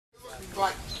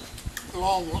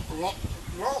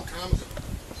long time ago.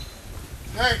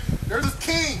 Hey, there's this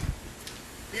king.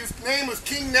 His name was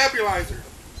King Nebulizer.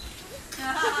 Is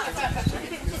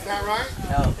that right?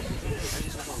 No.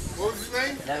 What was his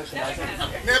name? Nebuchadnezzar.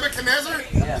 Nebuchadnezzar?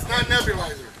 Yeah. It's not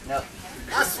Nebulizer. No.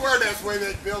 I swear that's the way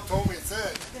that Bill told me it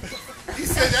said. He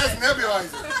said that's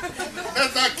Nebulizer.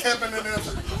 That's not Kevin and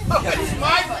Ezra. It's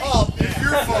my fault. It's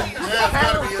your fault. Yeah, it's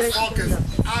got to be his fault because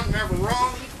I'm never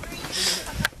wrong.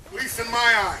 At least in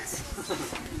my eyes.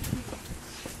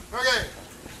 Okay.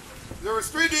 There was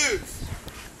 3 dudes.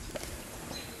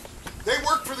 They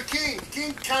worked for the king. The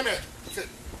king kind of said,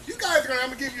 you guys I'm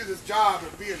going to give you this job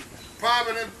of being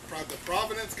the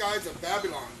Providence guys of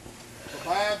Babylon.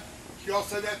 Babylon. You all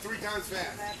said that 3 times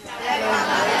fast.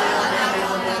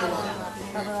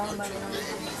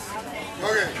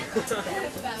 Okay.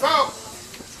 So,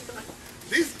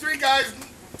 these 3 guys,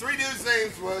 3 dudes'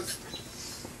 names was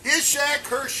HisShack,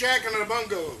 HerShack, and a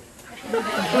Bungalow.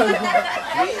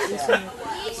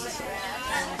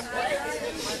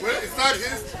 Well, it's not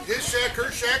HisShack,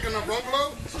 HerShack, and a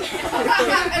Bungalow?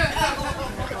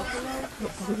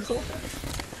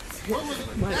 What was it?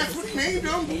 That's what you named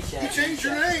them. You changed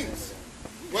your names.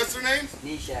 What's their names?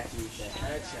 HesShack.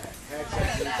 There's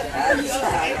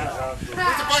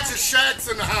a bunch of shacks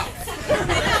in the house.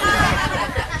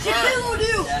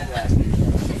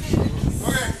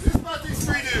 Okay, this is about these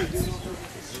 3 dudes.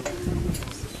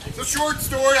 It's a short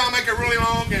story. I'll make it really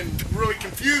long and really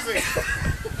confusing.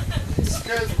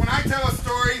 Because when I tell a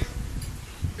story,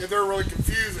 they're really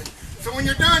confusing. So when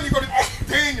you're done, you go to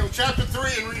Daniel chapter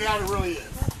 3 and read how it really is.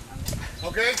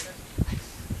 Okay?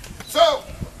 So,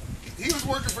 he was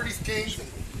working for these kings,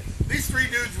 and these 3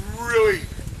 dudes really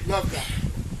loved that.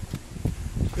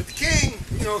 But the king,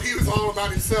 you know, he was all about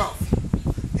himself.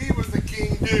 He was the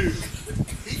king dude.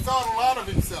 He thought a lot of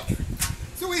himself.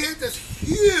 So he had this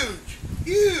huge,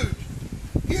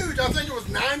 I think it was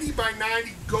 90 by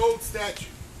 90 gold statue.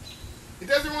 It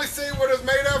doesn't really say what it was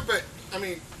made of, but, I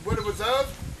mean, what it was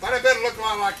of, but I bet it looked a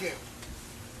lot like him.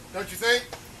 Don't you think?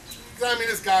 Because, I mean,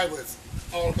 this guy was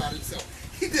all about himself.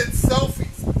 He did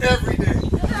selfies every day.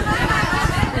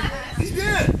 He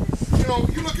did. You know,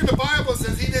 you look in the Bible, it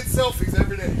says he did selfies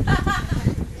every day.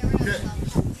 Okay.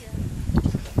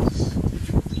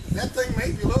 That thing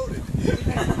may be loaded.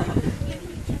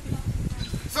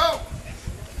 So,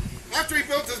 after he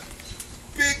built this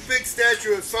big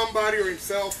statue of somebody or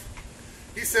himself,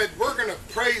 he said, we're going to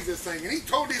praise this thing. And he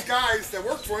told these guys that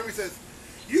worked for him, he says,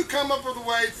 you come up with a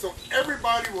way so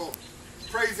everybody will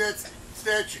praise that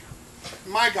statue.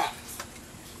 My guys.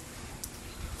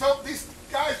 So these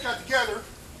guys got together,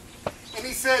 and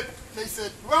they said,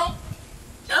 well,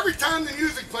 every time the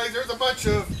music plays, there's a bunch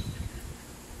of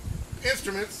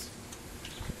instruments.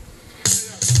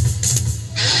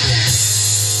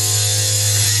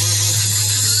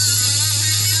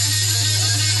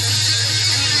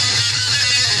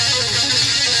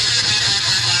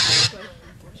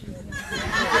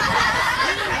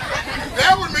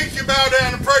 That would make you bow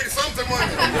down and pray to something,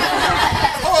 wouldn't it?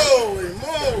 Holy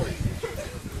moly!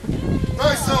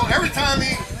 So every time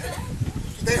they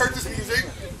heard this music,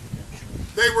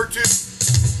 they were just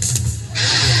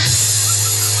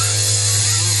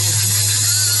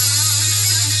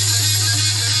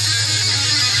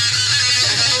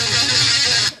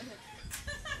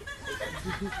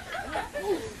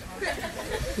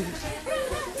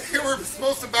they were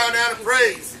supposed to bow down and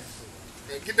praise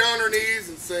and get down on their knees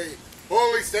and say,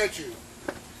 holy statue.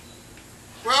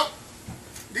 Well,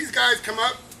 these guys come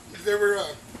up, they were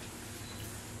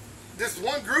this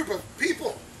one group of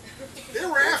people. They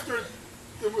were after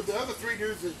the other 3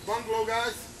 dudes, the Bungalow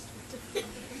guys.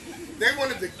 They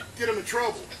wanted to get them in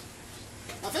trouble.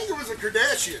 I think it was the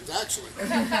Kardashians, actually.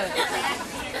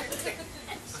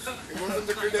 It wasn't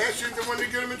the Kardashians that wanted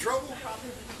to get them in trouble?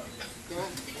 No?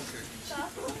 Okay.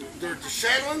 They're the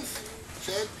Shadlins?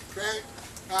 Craig?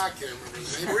 I can't remember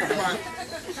his name. Read the Bible.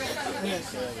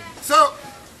 So,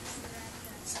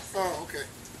 oh, okay.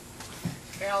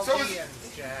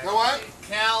 Chaldeans, Jack. Know what?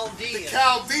 Chaldeans. The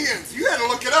Chaldeans. You had to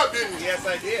look it up, didn't you? Yes,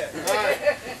 I did. All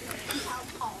right.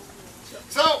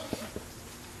 So,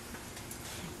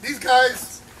 these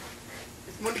guys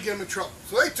wanted to get him in trouble.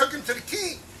 So they took him to the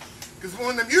king. Because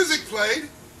when the music played,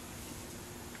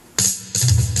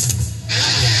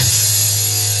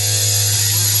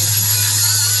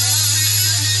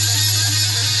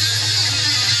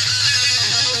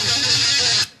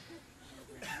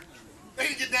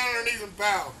 they get down on their knees and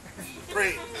bow.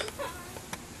 Pray.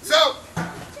 So, I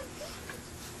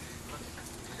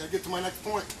gotta get to my next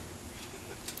point.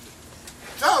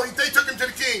 So, they took him to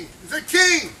the king. He said,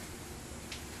 King,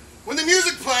 when the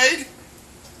music played,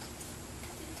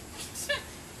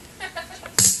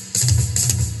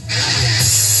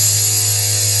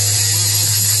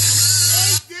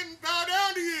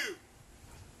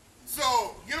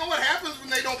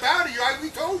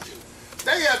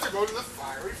 go to the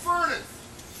fiery furnace.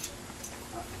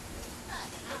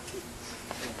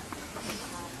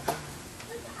 I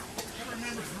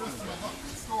remember the rest of my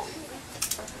story.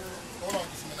 Hold on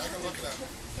just a minute, I gotta look it up.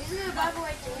 Isn't there a Bible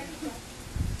right there?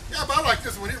 Yeah, but I like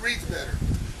this one, it reads better.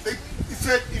 He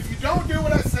said, if you don't do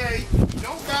what I say,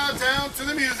 don't bow down to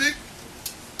the music.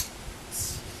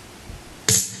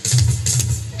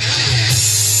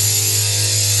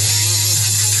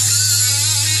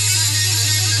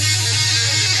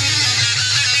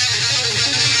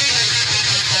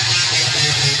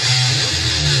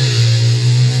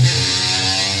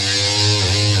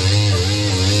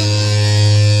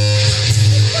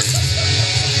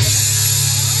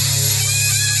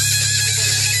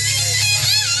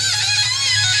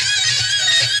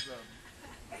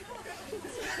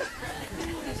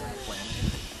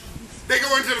 They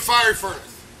go into the fiery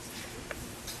furnace.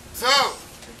 So,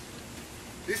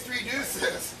 these three dudes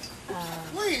says,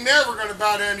 we ain't never going to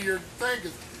bow down to your thing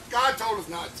because God told us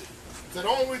not to. Said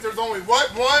there's only what?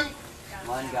 One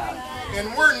God.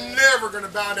 And we're never going to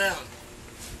bow down.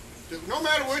 No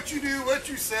matter what you do, what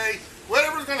you say,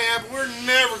 whatever's going to happen, we're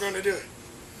never going to do it.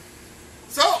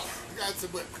 So, God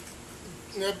said, what?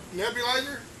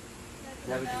 Nebulizer?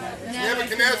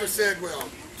 Nebuchadnezzar said, well,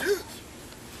 dudes,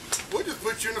 we'll just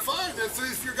put you in the fire then so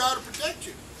if your God will protect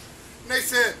you. And they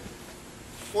said,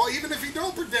 well, even if he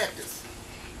don't protect us,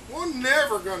 we're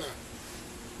never going to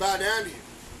bow down to you.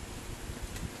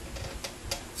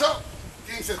 So,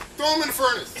 the king said, throw them in the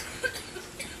furnace.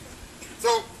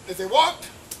 So, as they walked,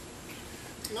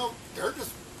 they're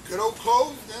just good old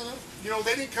clothes.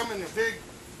 They didn't come in their big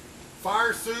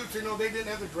fire suits. They didn't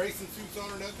have the Grayson suits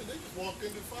on or nothing. They just walked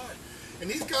into the fire. And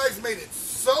these guys made it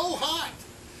so hot.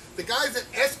 The guys that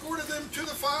escorted them to the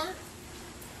fire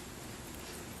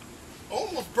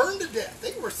almost burned to death.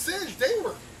 They were singed. They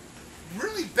were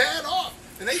really bad off.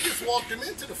 And they just walked them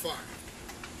into the fire.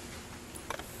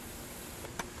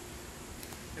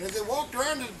 And as they walked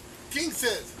around, the king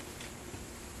says,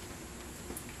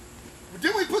 well,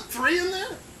 didn't we put 3 in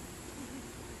there?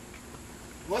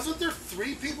 Wasn't there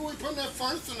 3 people we put in that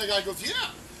furnace? And the guy goes,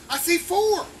 yeah, I see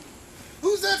 4.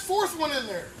 Who's that 4th one in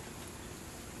there?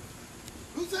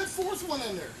 Who's that 4th one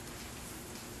in there?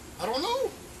 I don't know.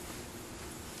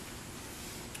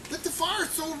 But the fire's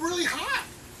so really hot.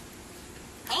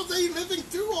 How's they living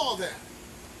through all that?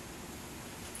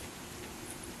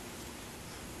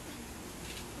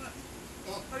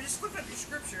 Oh, just look at your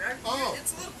scripture.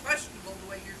 It's a little questionable the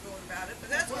way you're going about it, but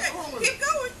that's okay. Keep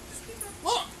going. Just keep going.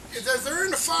 Look, as they're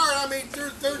in the fire,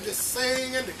 they're just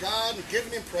singing to God and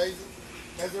giving Him praises.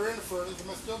 As they're in the furnace, am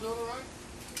I still doing it right?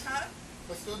 Huh?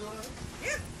 Am I still doing it right?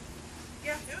 Yeah.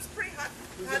 Yeah, it was pretty hot.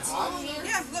 Is it hot in there?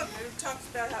 Yeah, look, it talks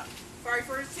about how fiery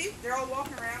furnace. See, they're all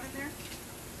walking around in there.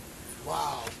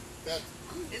 Wow.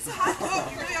 It's a hot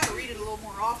book. You really ought to read it a little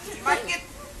more often. You might get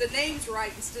the names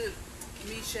right instead of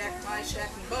HisShack, MyShack,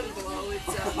 and Bungalow. It's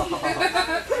I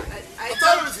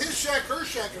thought it was HisShack,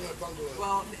 HerShack, and a Bungalow.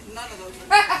 Well, none of those are. So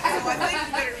I think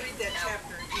you better read that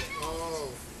chapter again.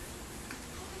 Oh.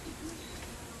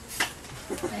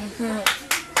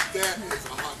 That is a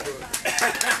hot book.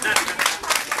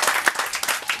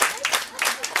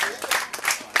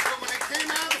 So when they came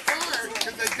out of the fire,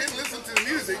 because they didn't listen to the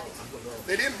music,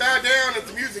 they didn't bow down at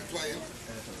the music playing.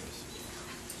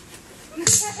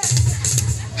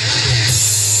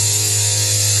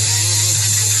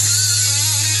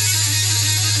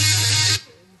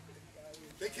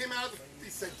 They came out, he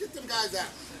said, get them guys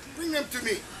out. Bring them to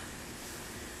me.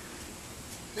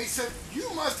 They said, you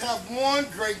must have one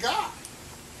great God.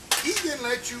 He didn't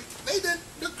let you,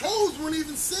 the clothes weren't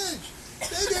even singed.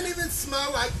 They didn't even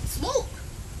smell like smoke.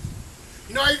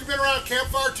 You know how you've been around a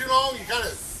campfire too long, you kind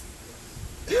of,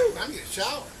 ew, I need a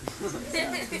shower.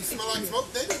 You smell like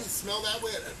smoke? They didn't smell that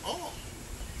way at all.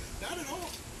 Not at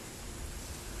all.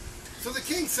 So the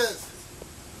king says,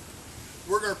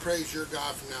 we're going to praise your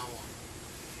God from now on.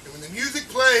 And when the music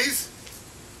plays,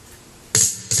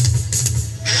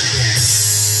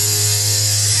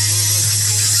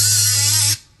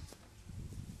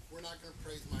 we're not going to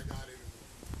praise my God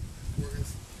anymore.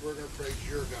 We're going to praise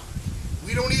your God.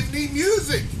 We don't even need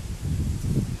music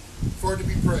for it to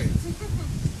be praised.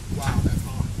 Wow, that's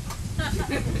hot.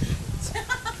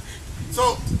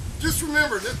 So, just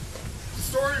remember, the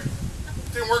story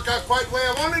didn't work out quite the way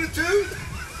I wanted it to.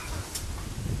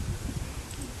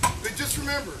 But just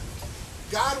remember,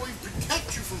 God will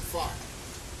protect you from fire.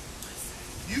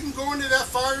 You can go into that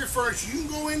fiery furnace. You can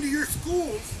go into your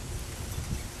schools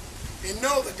and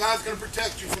know that God's going to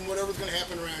protect you from whatever's going to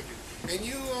happen around you. And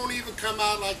you won't even come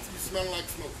out like you smelling like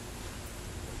smoke.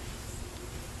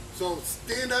 So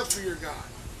stand up for your God.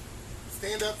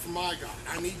 stand up for my God.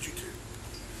 I need you to.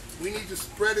 We need to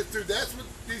spread it through. That's what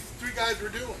these three guys were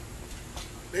doing.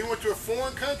 They went to a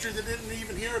foreign country that didn't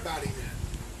even hear about him yet.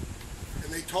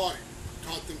 And they taught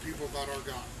them people about our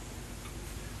God.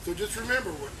 So just remember,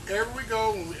 wherever we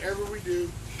go, wherever we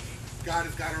do, God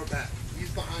has got our back. He's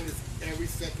behind us every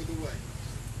step of the way.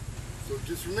 So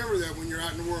just remember that when you're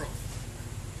out in the world.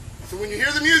 So when you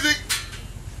hear the music,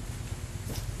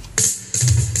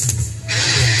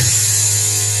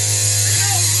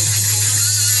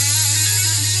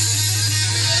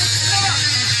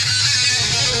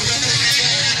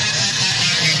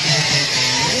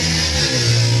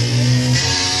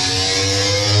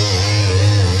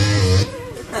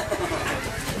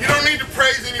 you don't need to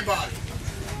praise anybody.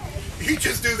 You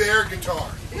just do the air guitar.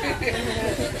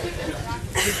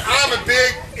 I'm a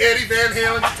big Eddie Van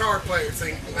Halen guitar player.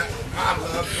 See, I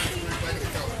love playing the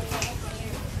guitar.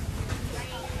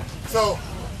 So,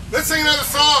 let's sing another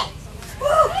song.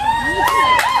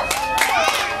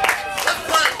 Let's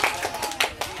pray.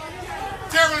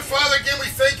 Heavenly Father, again we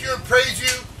thank you and praise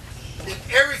you in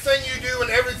everything you do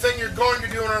and everything you're going to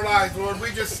do in our lives, Lord.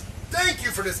 We just thank you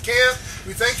for this camp.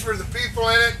 We thank you for the people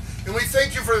in it. And we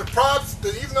thank you for the props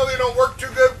that even though they don't work too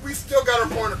good, we still got our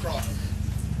point across.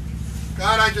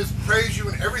 God, I just praise you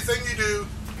in everything you do,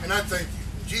 and I thank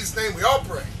you. In Jesus' name we all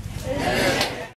pray. Amen.